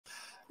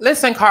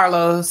Listen,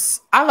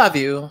 Carlos, I love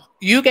you.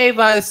 You gave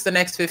us the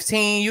next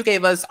 15. You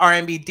gave us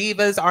R&B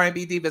Divas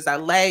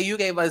LA. You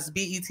gave us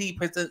BET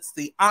Presents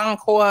the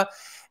Encore.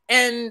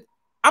 And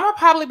I'm going to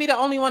probably be the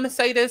only one to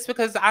say this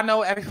because I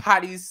know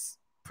everybody's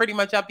pretty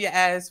much up your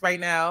ass right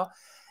now.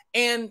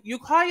 And you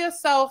call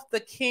yourself the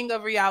king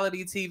of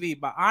reality TV.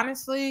 But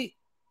honestly,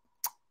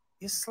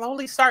 you're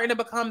slowly starting to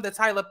become the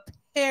Tyler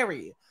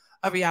Perry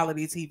of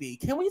reality TV.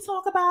 Can we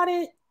talk about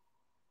it?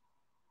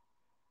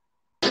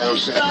 A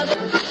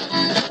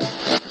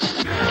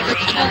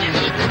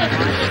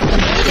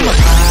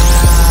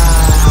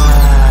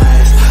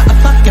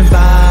fucking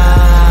vibe,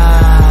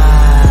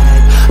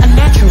 a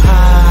natural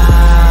high.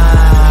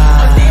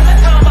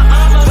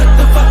 Put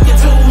the fucking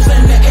tools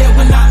in the air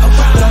when I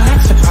arrive. Don't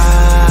act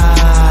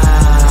surprised,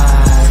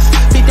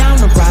 be down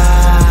to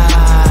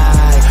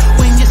ride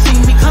when you see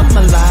me come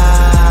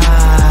alive.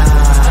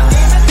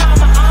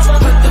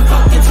 Put the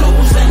fucking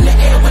tools in the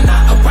air when I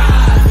arrive.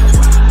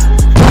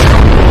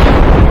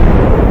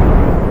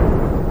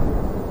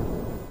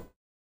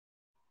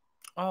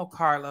 Oh,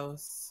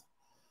 Carlos.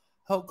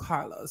 Oh,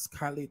 Carlos.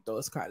 Carlos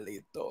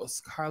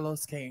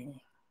King.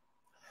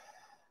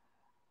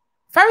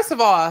 First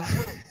of all,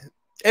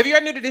 if you're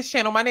new to this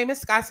channel, my name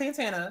is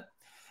Santana,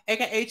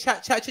 aka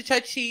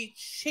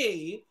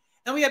Chi.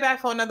 And we are back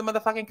for another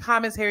motherfucking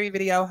commentary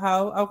video,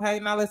 ho. Okay,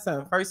 now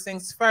listen, first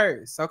things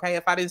first. Okay,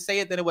 if I didn't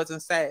say it, then it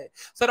wasn't said.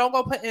 So don't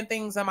go putting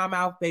things in my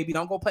mouth, baby.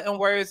 Don't go putting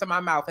words in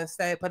my mouth.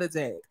 Instead, put a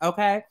dick.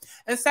 Okay.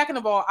 And second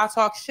of all, I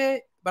talk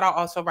shit, but I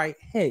also write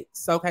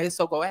hits. Okay,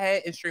 so go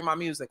ahead and stream my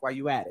music while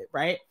you at it,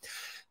 right?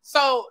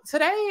 So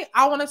today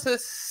I wanted to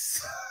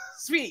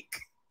speak.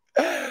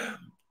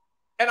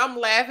 And I'm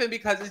laughing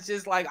because it's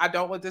just like, I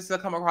don't want this to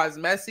come across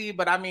messy,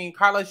 but I mean,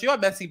 Carlos, you're a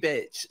messy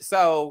bitch.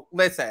 So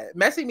listen,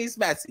 messy means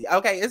messy.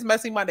 Okay, it's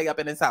Messy Monday up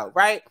in this house,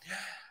 right?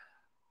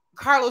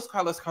 Carlos,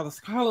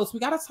 we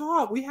gotta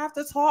talk. We have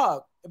to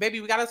talk. Baby,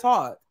 we gotta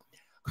talk.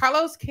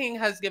 Carlos King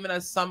has given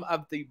us some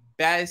of the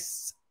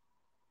best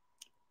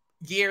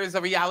years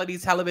of reality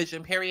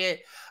television, period.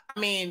 I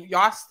mean,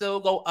 y'all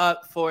still go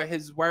up for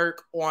his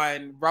work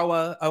on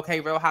ROA, okay,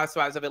 Real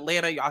Housewives of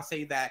Atlanta. Y'all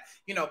say that,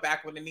 you know,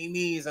 back when the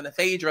Nenes and the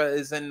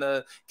Phaedras and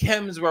the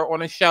Kims were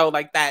on a show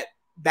like that,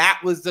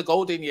 that was the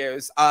golden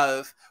years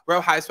of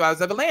Real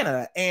Housewives of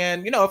Atlanta.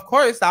 And, you know, of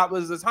course, that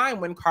was the time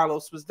when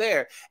Carlos was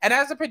there. And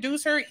as a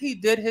producer, he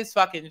did his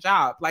fucking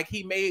job. Like,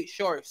 he made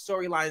sure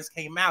storylines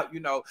came out, you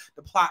know,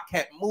 the plot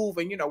kept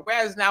moving, you know,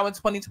 whereas now in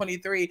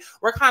 2023,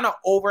 we're kind of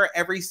over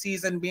every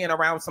season being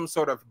around some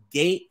sort of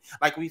gate.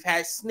 Like, we've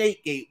had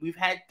Snake Gate, we've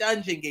had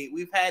Dungeon Gate,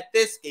 we've had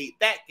this gate,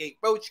 that gate,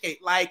 Roach Gate.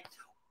 Like,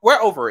 we're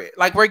over it.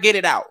 Like, we're get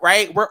it out,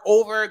 right? We're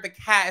over the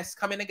cast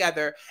coming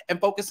together and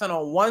focusing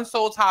on one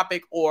sole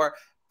topic or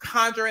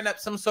conjuring up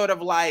some sort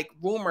of like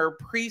rumor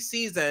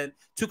pre-season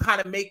to kind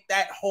of make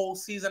that whole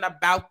season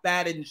about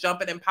that and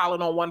jumping and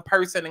piling on one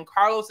person. And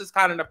Carlos is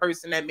kind of the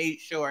person that made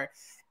sure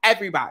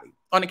everybody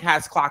on the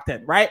cast clocked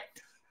in, right?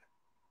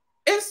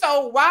 And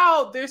so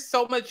while there's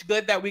so much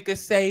good that we could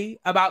say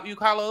about you,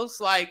 Carlos,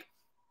 like,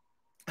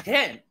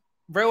 again,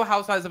 Real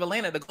Housewives of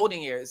Atlanta, the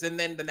golden years, and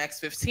then the next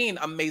 15,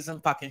 amazing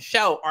fucking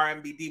show,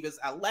 R&B Divas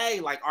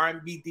LA, like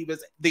R&B Divas,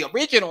 the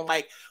original,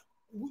 like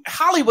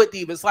Hollywood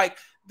Divas. Like,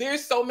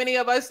 there's so many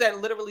of us that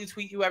literally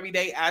tweet you every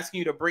day asking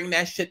you to bring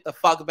that shit the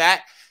fuck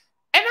back.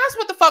 And that's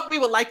what the fuck we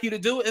would like you to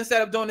do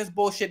instead of doing this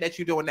bullshit that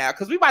you're doing now.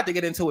 Because we about to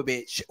get into it,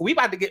 bitch. We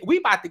about to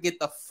get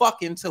the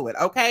fuck into it,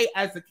 okay?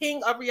 As the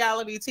king of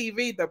reality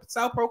TV, the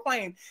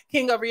self-proclaimed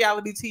king of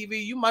reality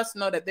TV, you must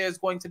know that there's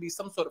going to be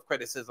some sort of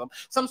criticism,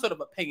 some sort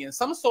of opinion,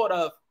 some sort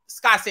of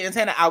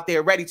Santana out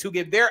there ready to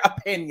give their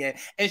opinion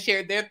and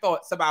share their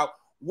thoughts about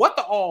what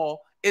the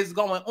all is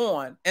going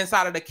on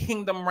inside of the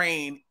Kingdom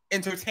Reign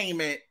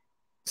Entertainment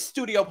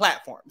studio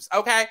platforms.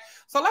 Okay,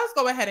 so let's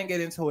go ahead and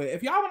get into it.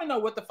 If y'all want to know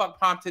what the fuck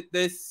prompted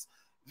this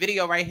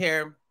video right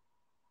here,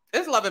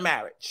 it's Love and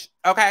Marriage.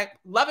 Okay,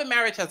 Love and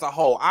Marriage as a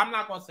whole. I'm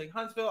not gonna say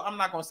Huntsville, I'm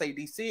not gonna say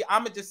DC,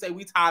 I'm gonna just say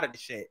we tired of the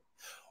shit.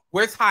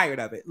 We're tired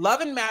of it. Love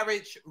and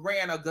Marriage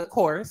ran a good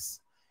course.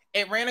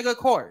 It ran a good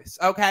course,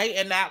 okay?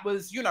 And that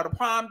was, you know, the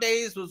prom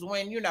days was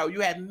when, you know, you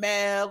had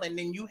Mel, and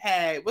then you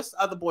had, what's the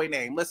other boy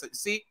name? Listen,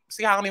 see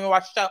how I don't even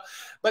watch the show?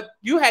 But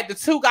you had the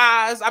two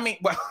guys, I mean,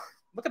 well,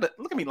 look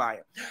at me lying.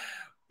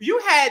 You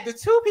had the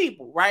two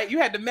people, right? You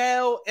had the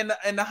Mel and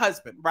the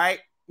husband, right?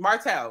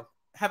 Martell,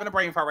 having a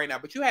brain fart right now.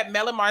 But you had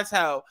Mel and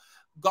Martell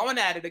going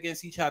at it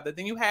against each other.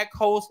 Then you had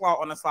Coleslaw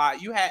on the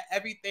side. You had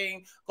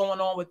everything going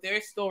on with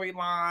their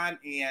storyline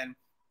and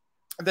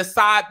the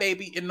side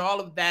baby and all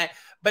of that.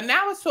 But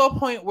now it's to a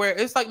point where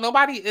it's like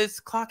nobody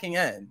is clocking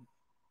in.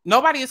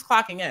 Nobody is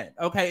clocking in,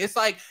 okay? It's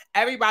like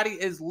everybody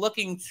is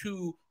looking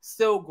to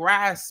still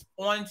grasp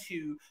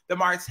onto the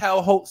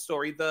Martell Hope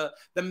story, the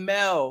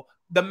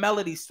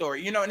Melody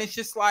story, you know? And it's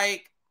just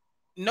like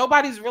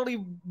nobody's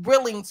really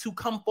willing to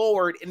come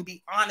forward and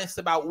be honest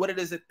about what it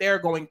is that they're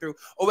going through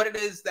or what it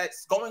is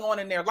that's going on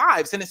in their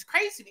lives. And it's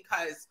crazy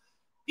because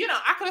You know,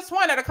 I could have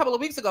sworn that a couple of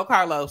weeks ago,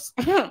 Carlos.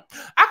 I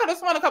could have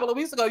sworn a couple of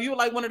weeks ago you were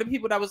like one of the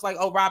people that was like,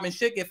 oh, Robin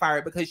should get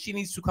fired because she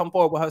needs to come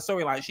forward with her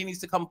storyline. She needs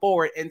to come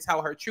forward and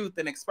tell her truth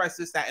and express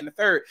this, that, and the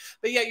third.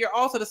 But yet you're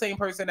also the same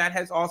person that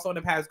has also in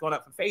the past gone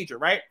up for Phaedra,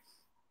 right?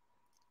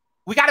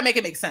 We got to make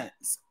it make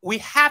sense. We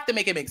have to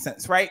make it make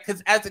sense, right?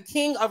 Because as a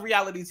king of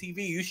reality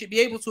TV, you should be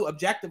able to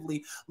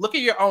objectively look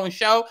at your own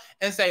show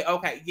and say,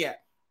 okay, yeah,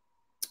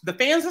 the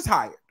fans are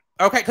tired.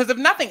 Okay, because if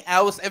nothing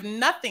else,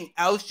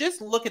 just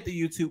look at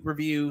the YouTube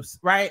reviews,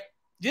 right?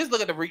 Just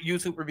look at the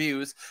YouTube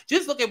reviews.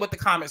 Just look at what the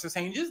comments are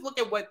saying. Just look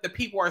at what the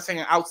people are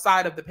saying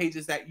outside of the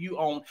pages that you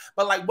own.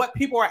 But like what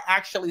people are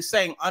actually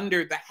saying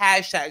under the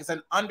hashtags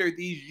and under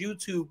these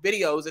YouTube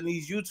videos and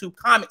these YouTube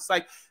comments.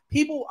 Like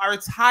people are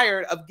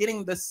tired of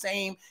getting the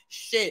same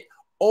shit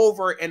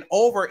over and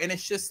over. And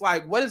it's just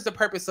like, what is the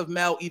purpose of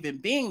Mel even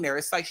being there?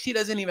 It's like she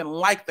doesn't even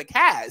like the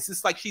cast.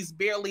 It's like she's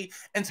barely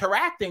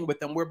interacting with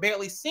them. We're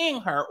barely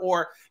seeing her.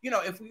 Or, you know,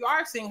 if we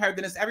are seeing her,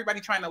 then it's everybody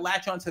trying to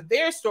latch onto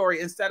their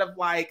story instead of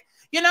like,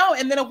 you know,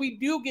 and then if we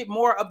do get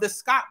more of the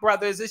Scott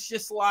brothers, it's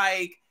just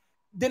like,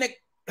 then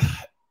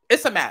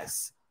it's a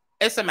mess.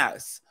 It's a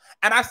mess.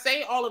 And I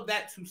say all of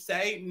that to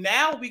say,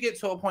 now we get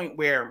to a point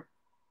where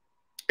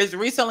it's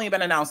recently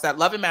been announced that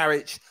Love and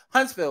Marriage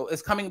Huntsville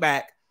is coming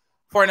back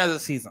for another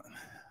season.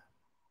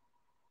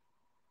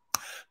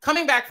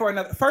 Coming back for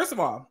another, first of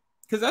all,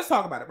 because let's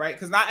talk about it, right?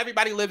 Because not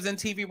everybody lives in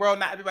TV world,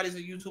 not everybody's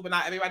a YouTuber,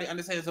 not everybody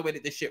understands the way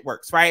that this shit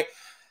works, right?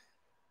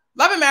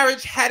 Love and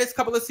Marriage had its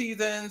couple of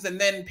seasons, and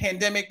then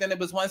pandemic, then it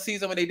was one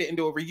season where they didn't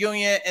do a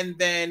reunion, and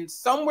then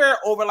somewhere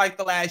over like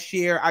the last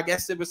year, I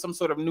guess there was some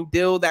sort of new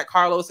deal that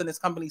Carlos and his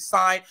company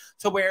signed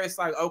to where it's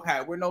like, okay,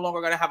 we're no longer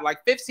going to have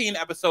like 15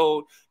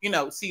 episode, you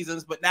know,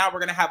 seasons, but now we're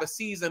going to have a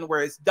season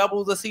where it's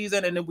double the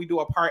season, and then we do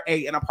a part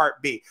A and a part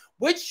B,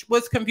 which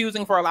was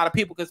confusing for a lot of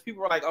people because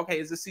people were like, okay,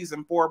 is this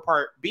season 4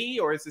 part B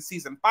or is this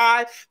season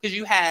 5? Because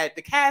you had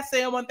the cast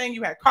saying one thing,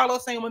 you had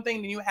Carlos saying one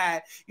thing, then you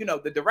had, you know,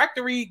 the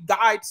directory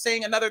guide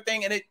saying another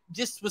thing, and it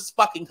just was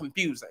fucking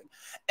confusing.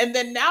 And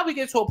then now we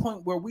get to a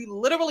point where we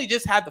literally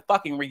just had the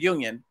fucking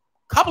reunion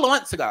a couple of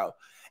months ago.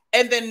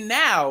 And then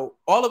now,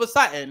 all of a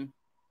sudden,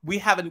 we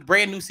have a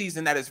brand new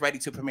season that is ready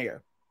to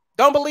premiere.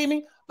 Don't believe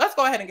me? Let's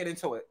go ahead and get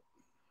into it.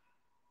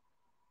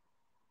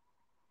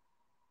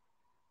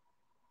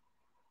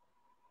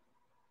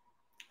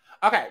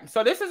 Okay,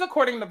 so this is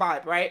according to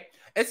Vibe, right?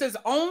 It says,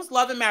 owns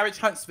Love and Marriage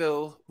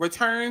Huntsville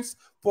returns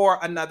for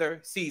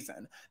another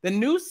season. The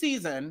new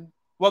season,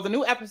 well, the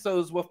new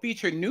episodes will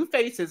feature new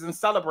faces and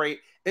celebrate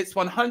its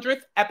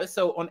 100th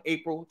episode on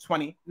April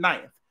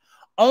 29th.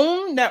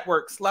 OWN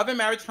Network's Love and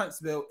Marriage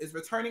Huntsville is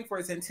returning for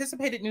its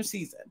anticipated new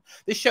season.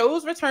 The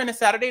show's return to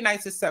Saturday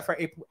nights is set for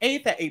April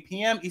 8th at 8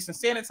 p.m. Eastern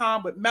Standard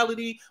Time with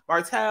Melody,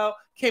 Martell,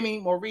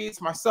 Kimmy, Maurice,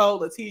 Marceau,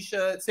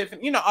 Letitia,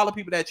 Tiffany, you know, all the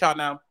people that y'all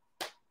know.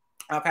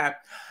 Okay.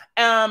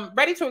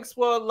 Ready to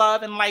explore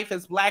love and life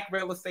as Black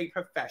real estate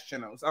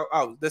professionals.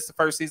 Oh, this is the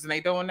first season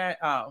they doing that?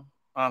 Oh,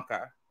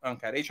 okay.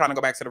 Okay, they trying to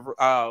go back to the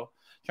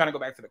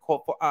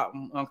quote.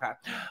 Okay.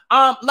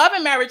 Love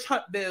and Marriage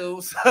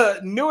Huntsville's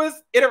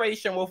newest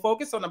iteration will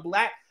focus on the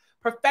Black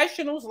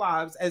professionals'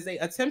 lives as they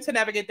attempt to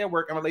navigate their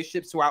work and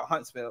relationships throughout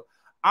Huntsville.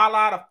 A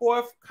la the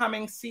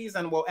forthcoming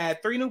season will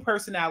add 3 new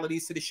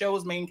personalities to the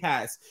show's main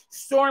cast: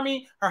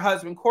 Stormy, her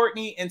husband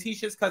Courtney, and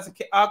Tisha's cousin.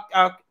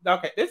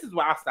 Okay, this is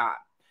where I stop.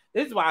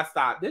 Because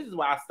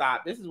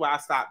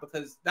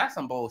that's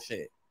some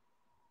bullshit.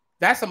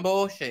 That's some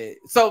bullshit.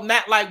 So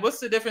not like, what's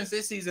the difference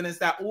this season is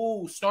that,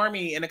 ooh,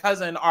 Stormy and the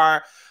cousin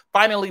are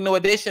finally new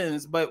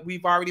additions, but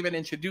we've already been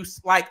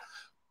introduced. Like,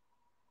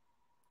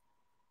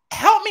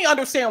 help me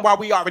understand why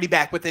we already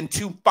back within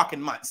 2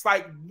 fucking months.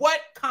 Like,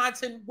 what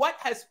content, what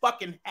has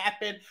fucking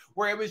happened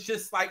where it was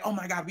just like, oh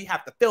my God, we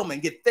have to film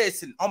and get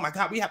this, and oh my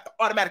God, we have to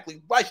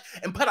automatically rush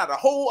and put out a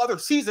whole other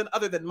season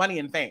other than Money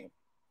and Fame.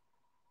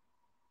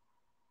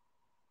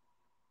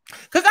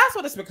 Because that's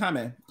what it's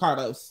becoming,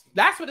 Carlos.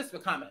 That's what it's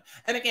becoming.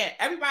 And again,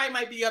 everybody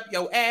might be up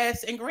your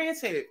ass, and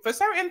granted, for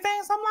certain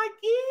things, I'm like,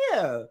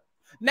 yeah.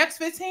 Next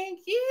 15,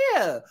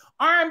 yeah.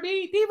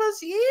 R&B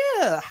divas,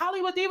 yeah.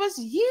 Hollywood divas,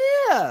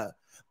 yeah.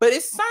 But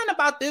it's something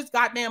about this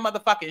goddamn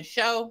motherfucking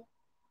show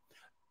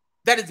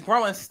that is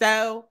growing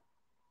stale,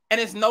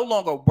 and it's no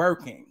longer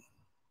working.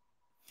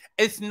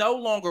 It's no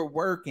longer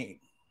working.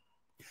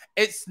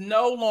 It's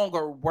no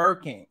longer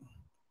working.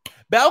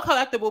 Bell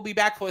Collective will be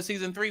back for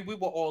season 3. We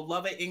will all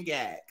love it and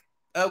gag.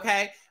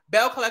 Okay?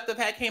 Bell Collective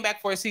came back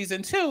for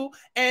season 2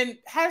 and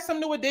had some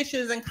new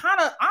additions and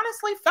kind of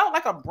honestly felt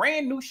like a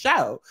brand new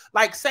show.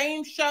 Like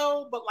same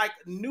show, but like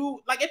new,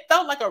 like it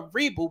felt like a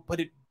reboot, but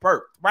it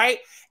birthed, right?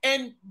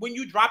 And when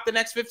you drop the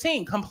next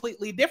 15,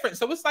 completely different.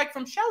 So it's like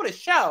from show to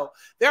show,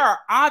 there are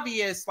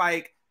obvious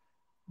like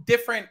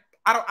different,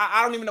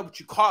 I don't even know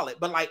what you call it,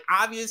 but like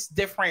obvious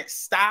different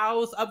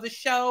styles of the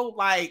show.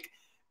 Like,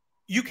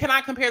 you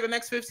cannot compare the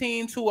next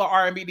 15 to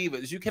R&B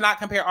Divas. You cannot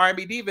compare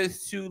R&B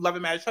Divas to Love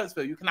and Marriage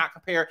Huntsville. You cannot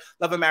compare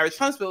Love and Marriage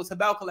Huntsville to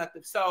Bell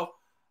Collective. So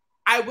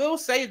I will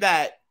say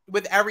that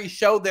with every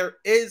show, there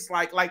is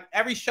like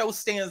every show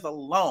stands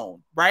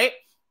alone, right?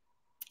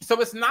 So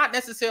it's not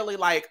necessarily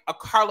like a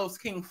Carlos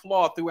King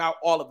flaw throughout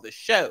all of the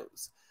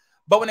shows.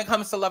 But when it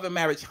comes to Love and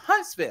Marriage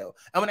Huntsville,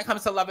 and when it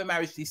comes to Love and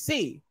Marriage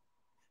DC,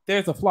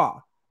 there's a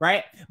flaw,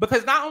 right?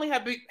 Because not only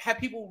have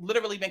people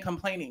literally been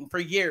complaining for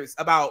years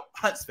about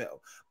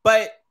Huntsville,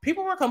 but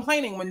people were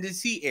complaining when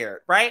DC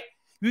aired, right?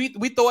 We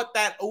thought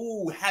that,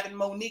 oh, having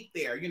Monique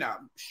there, you know,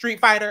 Street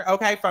Fighter,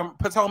 okay, from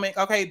Potomac,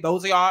 okay,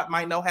 those of y'all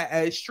might know her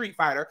as Street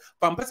Fighter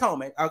from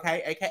Potomac,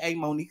 okay, aka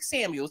Monique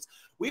Samuels.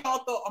 We all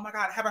thought, oh my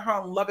God, having her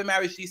on Love and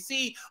Marriage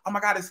DC, oh my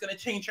God, it's going to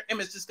change her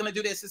image, it's going to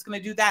do this, it's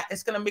going to do that,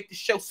 it's going to make the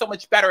show so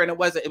much better, and it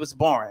wasn't, it was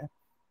boring.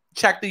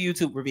 Check the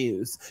YouTube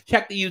reviews.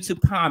 Check the YouTube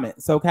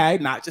comments, okay?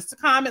 Not just the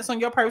comments on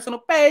your personal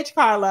page,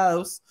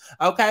 Carlos,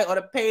 okay? Or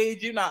the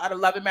page, you know, out of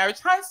Love and Marriage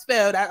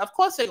Huntsville. That, of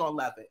course, they're going to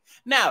love it.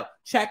 Now,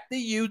 check the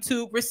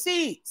YouTube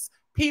receipts.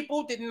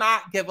 People did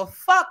not give a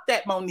fuck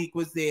that Monique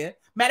was there.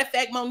 Matter of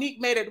fact, Monique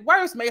made it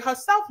worse, made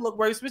herself look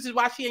worse, which is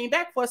why she ain't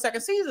back for a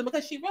second season,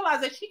 because she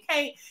realized that she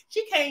can't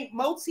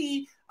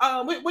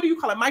what do you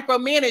call it,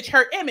 micromanage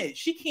her image.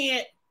 She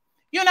can't,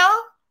 you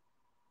know?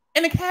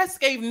 And the cast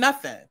gave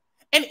nothing.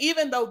 And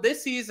even though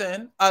this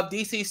season of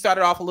DC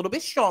started off a little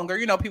bit stronger,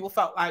 you know, people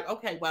felt like,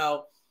 okay,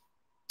 well,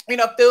 you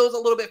know, it feels a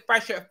little bit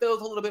fresher. It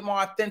feels a little bit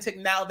more authentic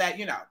now that,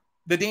 you know,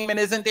 the demon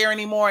isn't there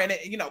anymore. And,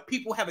 you know,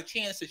 people have a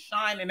chance to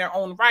shine in their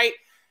own right.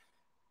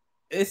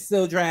 It's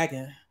still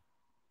dragging.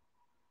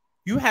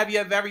 You have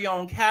your very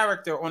own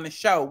character on the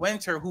show,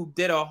 Winter, who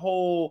did a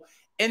whole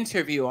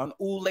interview on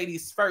Ooh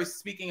Ladies First,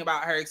 speaking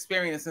about her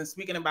experience and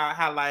speaking about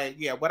how, like,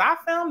 yeah, what I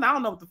filmed, I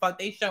don't know what the fuck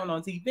they showing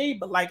on TV,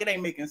 but like it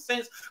ain't making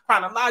sense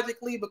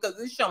chronologically because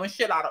it's showing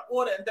shit out of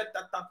order and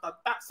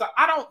So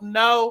I don't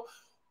know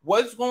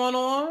what's going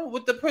on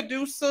with the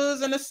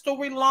producers and the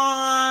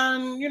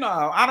storyline. You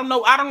know, I don't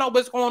know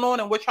what's going on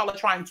and what y'all are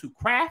trying to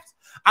craft.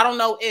 I don't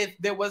know if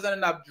there wasn't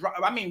enough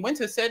drama. I mean,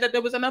 Winter said that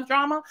there was enough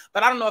drama,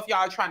 but I don't know if y'all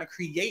are trying to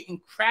create and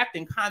craft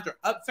and conjure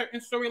up certain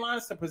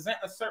storylines to present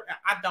a certain,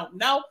 I don't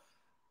know.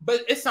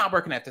 But it's not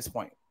working at this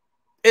point.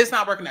 It's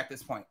not working at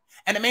this point.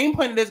 And the main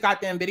point of this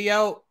goddamn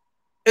video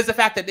is the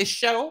fact that this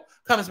show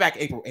comes back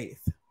April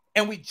 8th.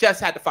 And we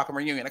just had the fucking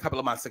reunion a couple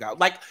of months ago.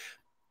 Like,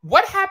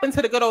 what happened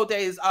to the good old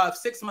days of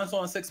 6 months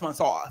on, 6 months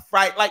off,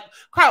 right? Like,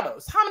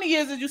 Carlos, how many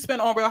years did you spend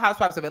on Real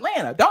Housewives of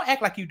Atlanta? Don't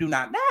act like you do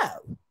not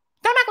know.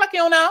 Don't act like you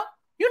don't know.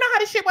 You know how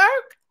this shit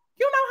work.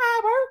 You know how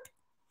it work.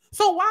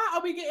 So why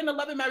are we getting to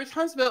Love and Marriage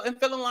Huntsville and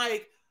feeling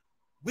like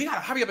we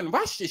gotta hurry up and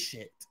rush this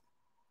shit?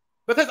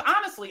 Because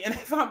honestly, and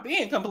if I'm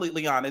being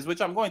completely honest,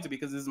 which I'm going to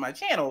because this is my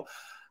channel,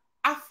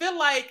 I feel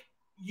like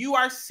you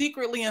are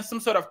secretly in some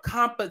sort of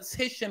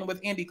competition with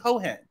Andy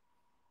Cohen.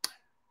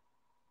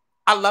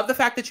 I love the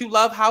fact that you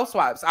love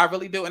Housewives. I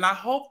really do. And I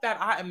hope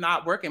that I am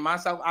not working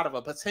myself out of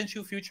a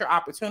potential future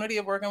opportunity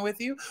of working with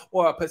you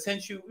or a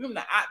potential,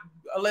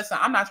 listen,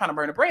 I'm not trying to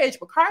burn a bridge,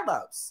 but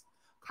Carlos,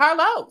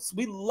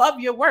 we love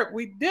your work.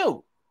 We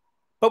do.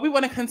 But we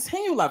want to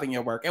continue loving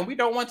your work. And we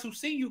don't want to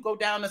see you go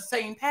down the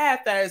same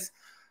path as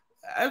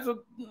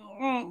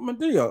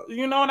Medea,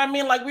 you know what I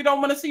mean? Like, we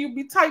don't want to see you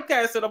be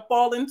typecasted or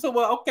fall into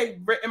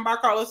written by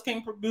Carlos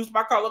King, produced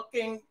by Carlos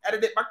King,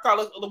 edited by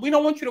Carlos. We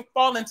don't want you to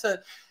fall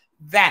into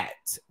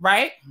that,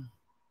 right?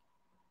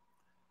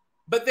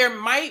 But there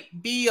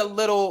might be a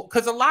little,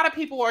 because a lot of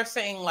people are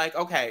saying, like,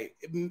 okay,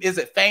 is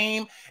it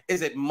fame?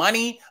 Is it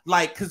money?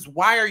 Like, because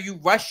why are you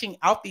rushing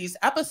out these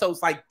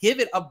episodes? Like, give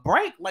it a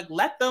break. Like,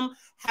 let them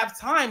have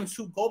time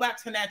to go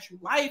back to natural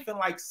life and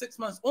like 6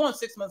 months on,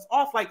 6 months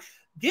off. Like,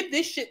 give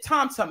this shit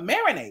time to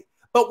marinate.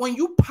 But when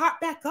you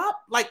pop back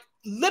up, like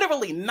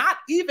literally not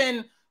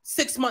even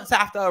 6 months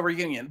after a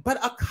reunion, but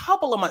a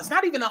couple of months,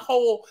 not even a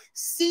whole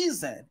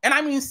season. And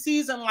I mean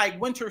season like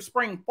winter,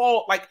 spring,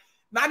 fall, like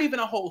not even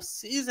a whole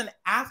season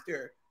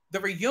after the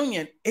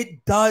reunion,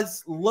 it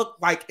does look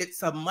like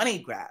it's a money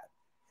grab.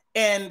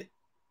 And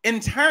in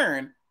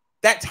turn,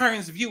 that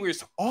turns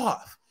viewers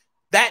off.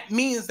 That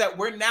means that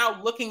we're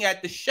now looking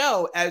at the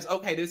show as,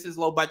 okay, this is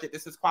low budget,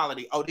 this is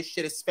quality. Oh, this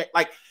shit is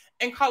like,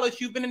 and Carlos,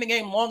 you've been in the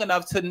game long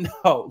enough to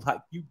know, like,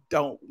 you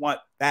don't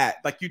want that.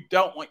 Like, you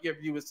don't want your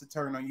viewers to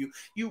turn on you.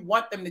 You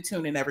want them to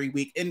tune in every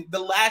week. And the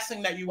last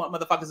thing that you want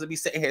motherfuckers to be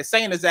sitting here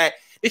saying is that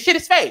this shit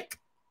is fake.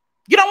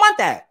 You don't want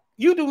that.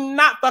 You do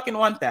not fucking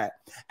want that.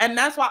 And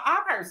that's why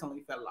I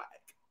personally feel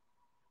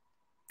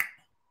like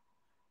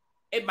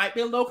it might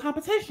be a little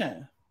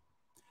competition.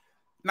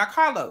 Now,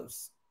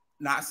 Carlos,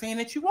 not saying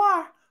that you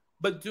are,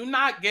 but do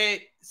not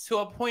get to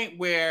a point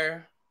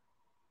where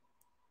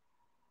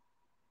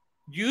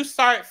you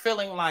start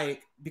feeling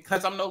like,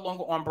 because I'm no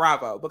longer on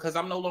Bravo, because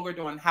I'm no longer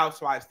doing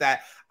Housewives,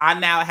 that I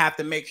now have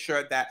to make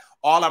sure that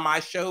all of my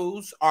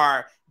shows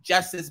are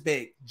just as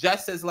big,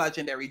 just as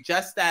legendary,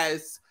 just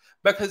as,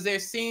 because there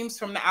seems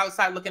from the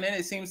outside looking in,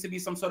 it seems to be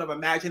some sort of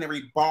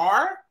imaginary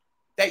bar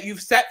that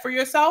you've set for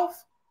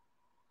yourself.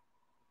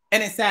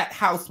 And it's at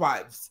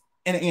Housewives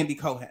and Andy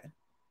Cohen.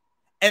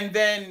 And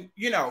then,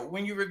 you know,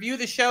 when you review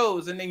the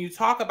shows and then you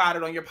talk about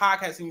it on your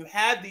podcast and you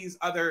have these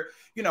other,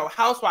 you know,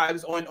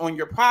 housewives on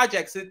your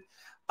projects,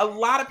 a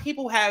lot of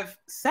people have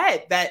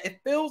said that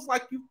it feels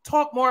like you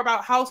talk more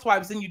about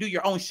housewives than you do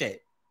your own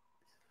shit.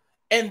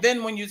 And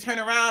then when you turn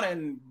around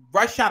and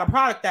rush out a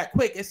product that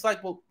quick, it's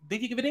like, well,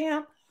 did you give a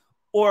damn?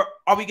 Or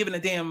are we giving a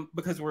damn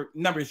because we're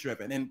numbers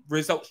driven and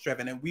results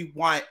driven and we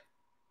want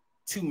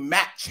to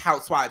match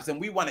Housewives and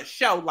we want to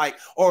show like,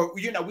 or,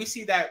 you know, we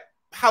see that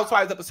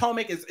Housewives of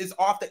Potomac is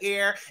off the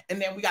air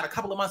and then we got a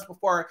couple of months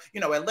before,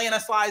 you know, Atlanta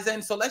slides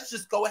in. So let's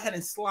just go ahead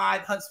and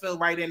slide Huntsville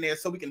right in there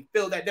so we can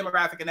fill that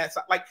demographic and that,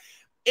 like,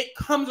 it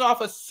comes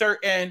off a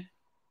certain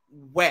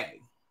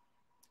way.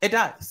 It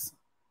does.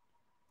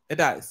 It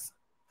does.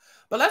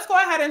 But let's go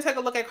ahead and take a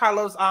look at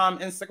Carlos'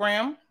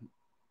 Instagram.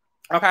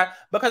 Okay,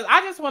 because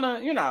I just want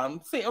to, you know,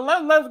 see,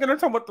 let's get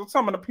into what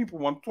some of the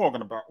people I'm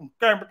talking about,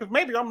 okay? Because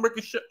maybe I'm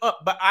making shit up,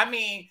 but I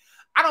mean,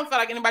 I don't feel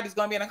like anybody's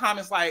going to be in the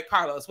comments like,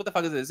 Carlos, what the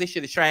fuck is this? This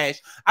shit is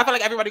trash. I feel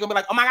like everybody's going to be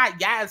like, oh my God,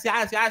 yes,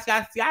 yes, yes,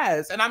 yes,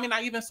 yes. And I mean,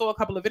 I even saw a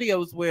couple of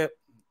videos where,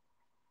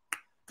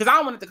 because I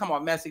don't want it to come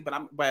off messy,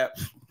 but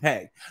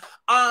hey.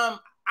 I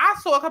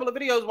saw a couple of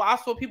videos where I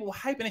saw people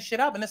hyping this shit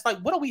up, and it's like,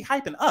 what are we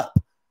hyping up?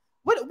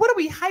 What are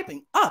we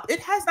hyping up? It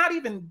has not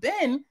even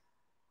been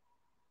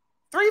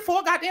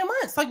 3-4 goddamn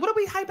months. Like, what are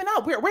we hyping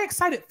up? We're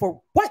excited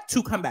for what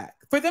to come back?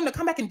 For them to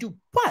come back and do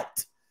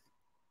what?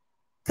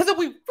 Because if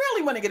we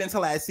really want to get into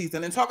last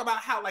season and talk about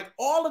how like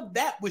all of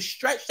that was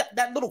stretched,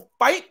 that little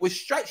fight was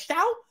stretched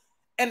out,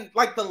 and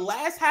like the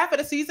last half of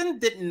the season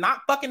did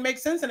not fucking make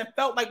sense, and it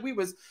felt like we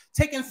was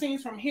taking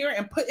scenes from here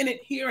and putting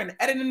it here, and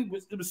editing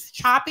was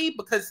choppy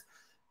because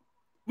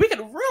we could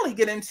really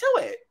get into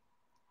it.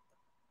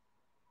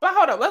 But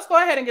hold up, let's go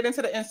ahead and get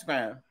into the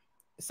Instagram.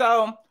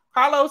 So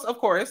Carlos, of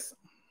course,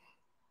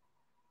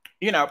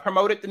 you know,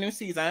 promoted the new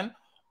season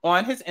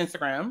on his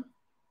Instagram.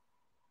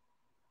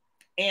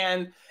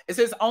 And it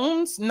says,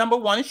 OWN's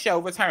 #1 show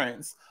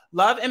returns.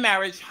 Love and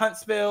Marriage,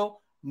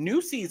 Huntsville,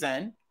 new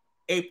season,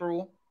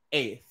 April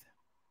 8th.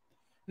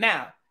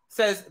 Now,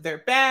 says they're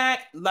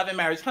back. Love and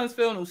Marriage,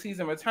 Huntsville, new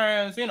season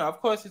returns. You know, of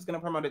course, he's going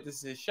to promote it. This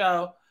is his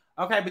show.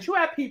 Okay, but you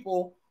have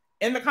people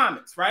in the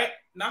comments, right?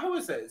 Now, who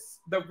is this?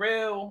 The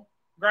real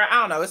girl?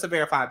 I don't know. It's a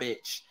verified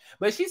bitch.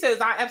 But she says,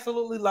 I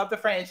absolutely love the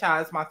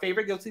franchise. My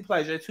favorite guilty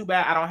pleasure. Too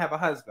bad I don't have a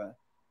husband.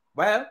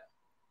 Well,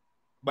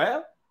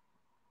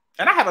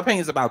 and I have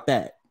opinions about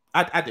that.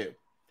 I do.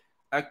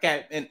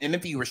 Okay, and the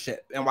viewership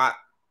and why,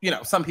 you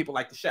know, some people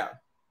like the show.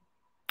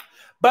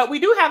 But we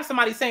do have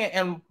somebody saying,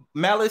 and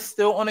Mel is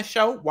still on the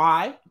show.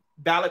 Why?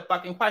 Valid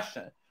fucking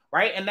question,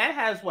 right? And that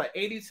has, what,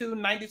 82,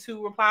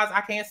 92 replies?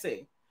 I can't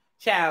see.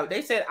 Child,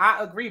 they said,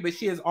 I agree, but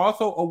she is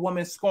also a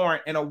woman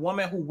scorned and a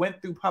woman who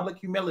went through public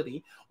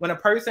humility. When a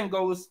person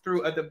goes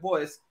through a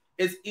divorce,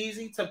 it's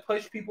easy to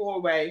push people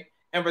away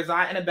and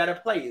reside in a better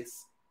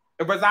place.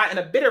 Reside in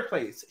a bitter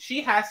place.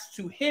 She has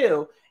to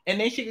heal, and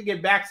then she can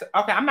get back to,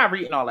 okay, I'm not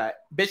reading all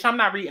that. Bitch, I'm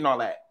not reading all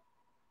that.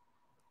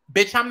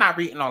 Bitch, I'm not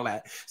reading all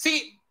that.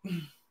 See,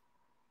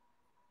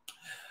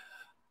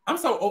 I'm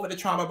so over the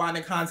trauma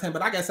bonding content,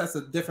 but I guess that's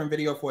a different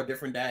video for a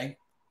different day.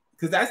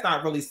 Because that's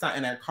not really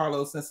something that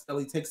Carlos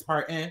necessarily takes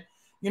part in.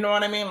 You know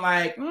what I mean?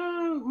 Like,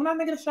 when I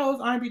think of the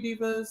shows, R&B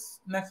Divas,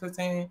 Next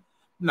 15,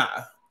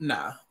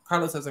 nah.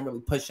 Carlos doesn't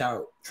really push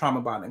out trauma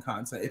bonding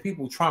content. If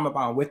people trauma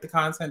bond with the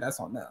content, that's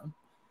on them.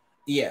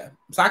 Yeah.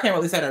 So I can't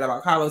really say that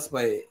about Carlos,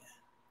 but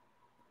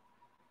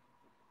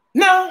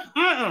no.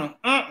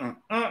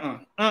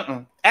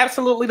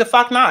 Absolutely the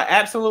fuck not.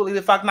 Absolutely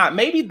the fuck not.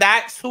 Maybe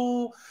that's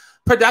who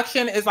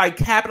production is like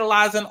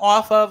capitalizing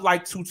off of,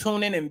 like to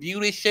tune in and view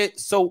this shit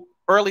so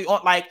early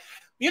on, like,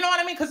 you know what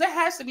I mean? Because it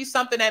has to be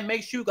something that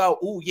makes you go,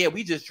 oh yeah,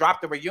 we just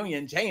dropped the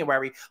reunion in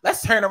January.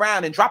 Let's turn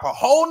around and drop a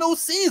whole new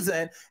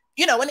season,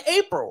 you know, in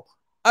April.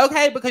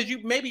 Okay, because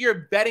maybe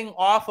you're betting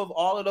off of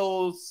all of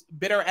those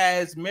bitter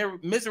ass,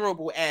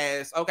 miserable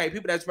ass, okay,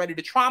 people that's ready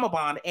to trauma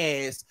bond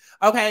ass,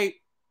 okay,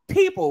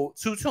 people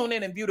to tune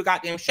in and view the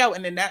goddamn show,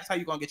 and then that's how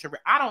you're gonna get your.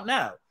 I don't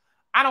know.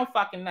 I don't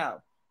fucking know.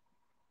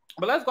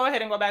 But let's go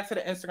ahead and go back to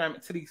the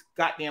Instagram, to these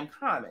goddamn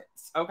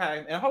comments,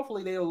 okay? And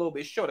hopefully they're a little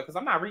bit shorter because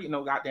I'm not reading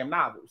no goddamn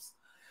novels.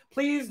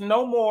 Please,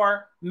 no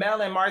more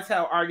Mel and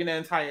Martell arguing the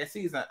entire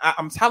season.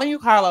 I'm telling you,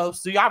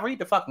 Carlos, do y'all read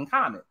the fucking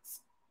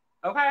comments?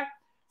 Okay?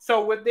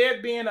 So will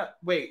there be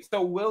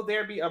will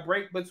there be a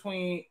break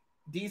between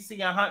DC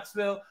and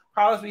Huntsville?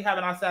 Carlos be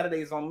having our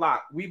Saturdays on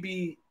lock. We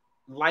be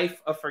life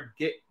of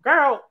forget.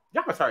 Girl,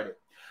 y'all retarded.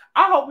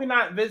 I hope we're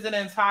not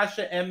visiting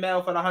Tasha and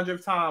Mel for the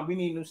 100th time. We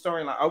need a new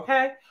storyline.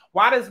 Okay?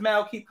 Why does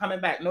Mel keep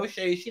coming back? No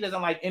shade. She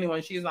doesn't like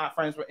anyone. She's not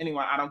friends with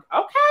anyone. I don't.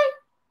 Okay.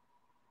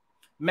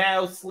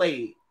 Mel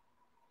Slade.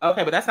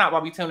 Okay, but that's not why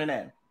we tuning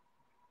in.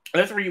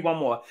 Let's read one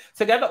more.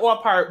 Together or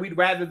apart, we'd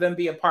rather them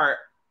be apart.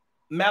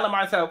 Mel and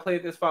Martell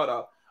cleared this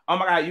photo. Oh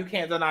my God, you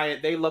can't deny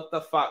it. They look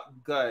the fuck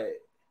good.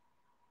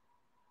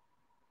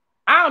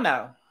 I don't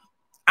know.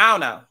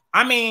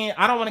 I mean,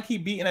 I don't want to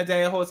keep beating a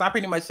dead horse. I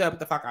pretty much said what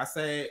the fuck I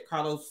said.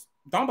 Carlos,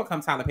 don't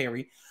become Tyler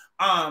Perry.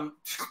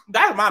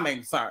 That's my main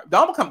concern.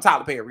 Don't become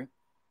Tyler Perry.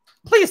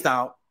 Please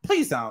don't.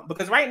 Please don't.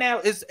 Because right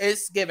now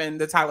it's giving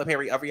the Tyler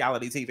Perry of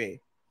reality TV.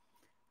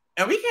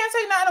 And we can't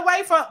take nothing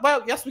away from,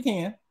 well, yes, we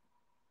can.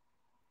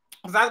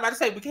 Because I was about to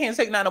say we can't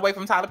take nothing away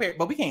from Tyler Perry,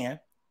 but we can.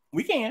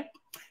 We can.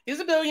 He's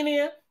a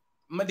billionaire.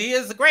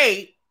 Medea's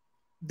great.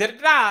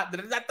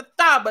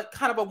 but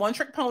kind of a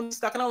one-trick pony,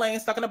 stuck in a lane,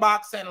 stuck in a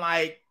box, and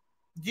like,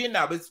 you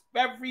know, it's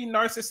very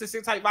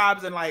narcissistic type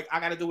vibes, and like, I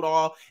gotta do it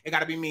all. It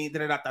gotta be me.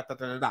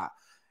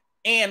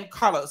 And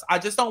Carlos, I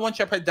just don't want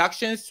your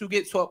productions to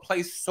get to a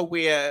place to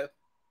where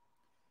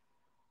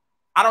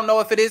I don't know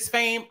if it is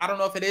fame. I don't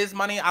know if it is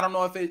money. I don't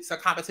know if it's a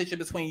competition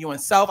between you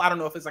and Self. I don't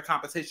know if it's a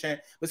competition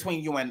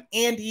between you and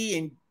Andy,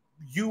 and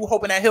you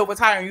hoping that he'll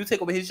retire and you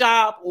take over his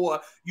job,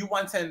 or you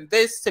wanting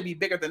this to be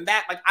bigger than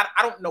that. Like,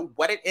 I don't know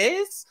what it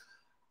is,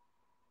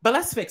 but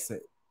let's fix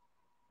it.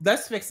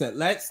 Let's fix it.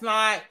 Let's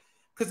not,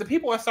 because the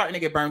people are starting to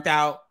get burnt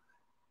out.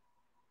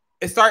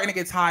 It's starting to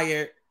get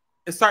tired.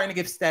 It's starting to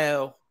get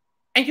stale.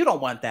 And you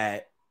don't want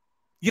that.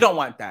 You don't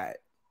want that.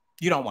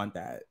 You don't want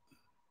that.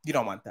 You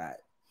don't want that.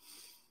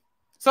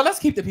 So let's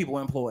keep the people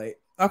employed.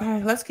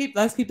 Okay. Let's keep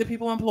the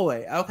people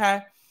employed.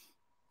 Okay.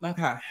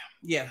 Okay.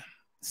 Yeah.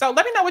 So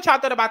let me know what y'all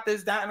thought about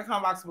this down in the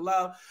comment box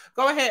below.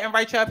 Go ahead and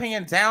write your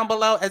opinion down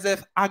below as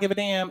if I give a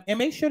damn. And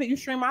make sure that you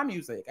stream my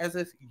music as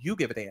if you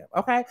give a damn.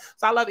 Okay?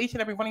 So I love each and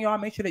every one of y'all.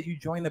 Make sure that you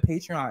join the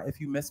Patreon if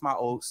you miss my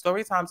old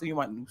story times or you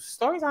want new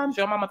story times.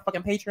 Join my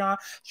motherfucking Patreon.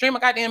 Stream my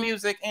goddamn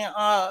music. And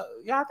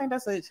y'all think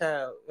that's it,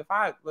 child. If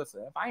I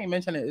ain't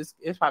mention it,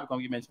 it's probably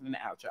gonna be mentioned in the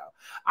outro.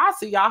 I'll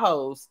see y'all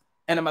hoes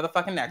in the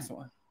motherfucking next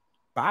one.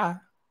 Bye.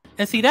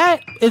 And see,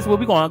 that is what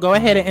we're gonna go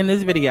ahead and end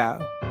this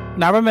video.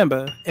 Now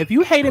remember, if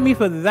you hated me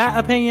for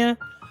that opinion,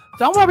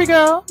 don't worry,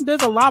 girl.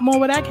 There's a lot more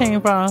where that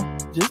came from.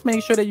 Just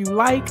make sure that you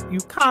like,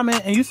 you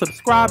comment, and you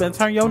subscribe and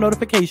turn your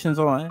notifications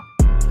on.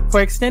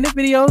 For extended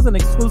videos and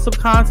exclusive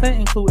content,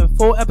 including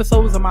full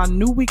episodes of my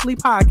new weekly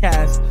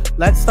podcast,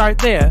 Let's Start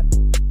There.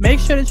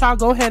 Make sure that y'all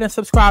go ahead and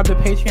subscribe to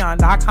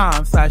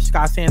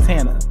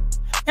patreon.com/SkySantana.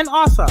 And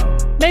also,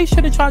 make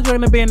sure that y'all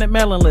join the bandit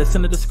mailing list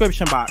in the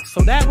description box.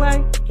 So that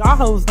way, y'all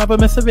hoes never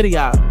miss a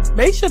video.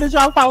 Make sure that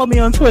y'all follow me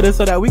on Twitter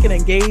so that we can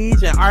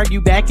engage and argue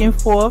back and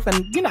forth.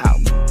 And, you know,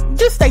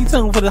 just stay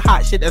tuned for the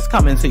hot shit that's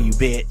coming to you,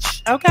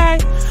 bitch. Okay?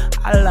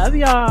 I love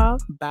y'all.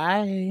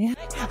 Bye.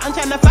 I'm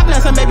trying to fuck now,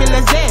 so baby,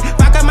 let's dance.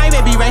 Fuck up my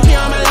baby right here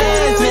on my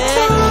legs, man.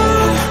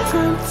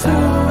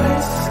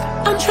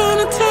 I'm trying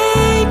to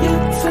take you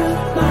to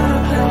my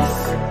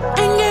place.